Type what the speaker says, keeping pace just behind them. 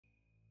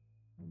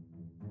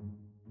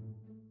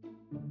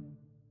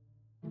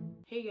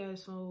Hey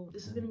guys, so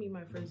this is gonna be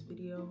my first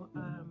video.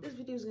 This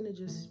video is gonna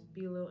just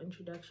be a little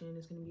introduction.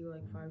 It's gonna be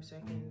like 5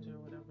 seconds or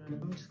whatever.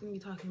 I'm just gonna be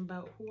talking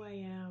about who I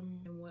am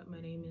and what my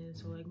name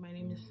is. So like, my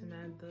name is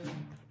Samantha.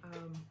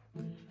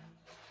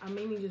 I'm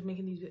mainly just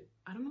making these.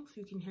 I don't know if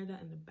you can hear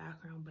that in the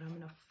background, but I'm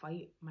gonna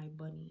fight my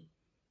bunny.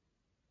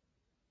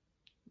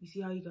 You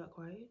see how he got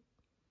quiet?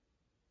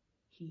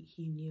 He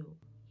knew.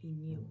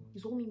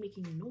 He's only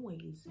making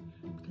noise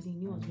because he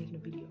knew I was making a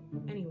video.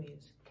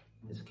 Anyways,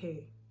 it's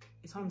okay.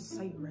 It's on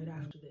site right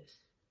after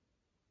this.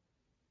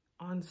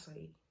 On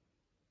site.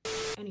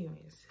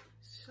 Anyways,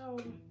 so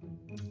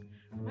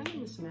my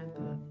name is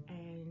Samantha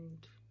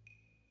and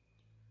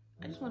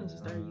I just wanted to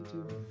start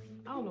YouTube.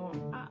 I don't know.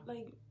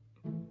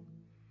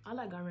 All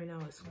I got right now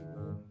is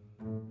school.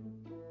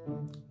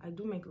 I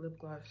do make lip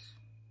gloss.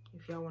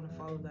 If y'all want to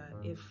follow that,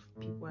 if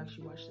people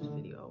actually watch this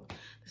video,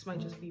 this might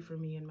just be for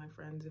me and my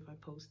friends if I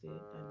post it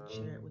and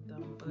share it with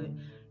them. But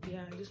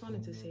yeah, I just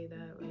wanted to say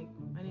that, like,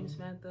 my name is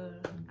Samantha.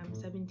 I'm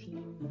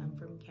 17. I'm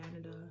from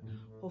Canada.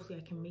 Hopefully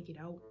I can make it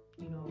out,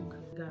 you know,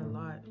 because I got a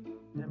lot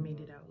that made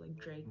it out, like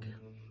Drake,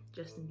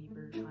 Justin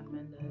Bieber, Shawn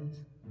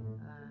Mendes.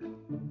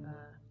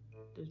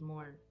 There's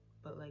more,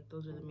 but like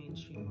those are the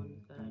mainstream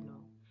ones that I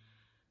know.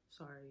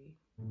 Sorry.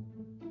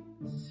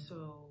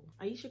 So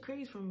Ayesha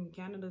Curry's from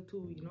Canada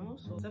too, you know,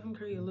 so Stephen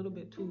Curry a little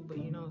bit too, but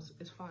you know,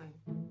 it's fine.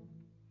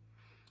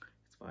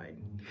 It's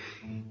fine.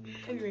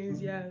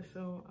 Anyways, yeah,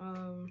 so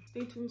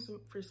stay tuned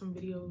for some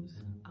videos.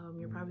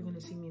 You're probably gonna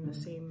see me in the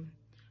same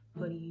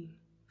hoodie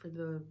for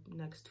the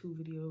next 2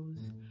 videos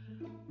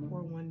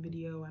or 1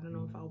 video. I don't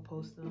know if I'll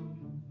post them.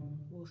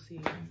 We'll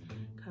see,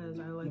 because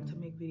I like to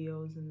make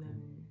videos and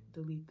then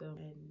delete them.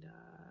 And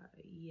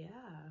yeah,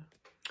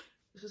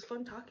 this was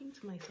fun talking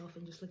to myself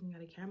and just looking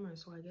at a camera.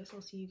 So I guess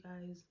I'll see you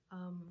guys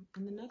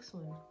in the next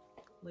one.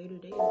 Later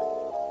days.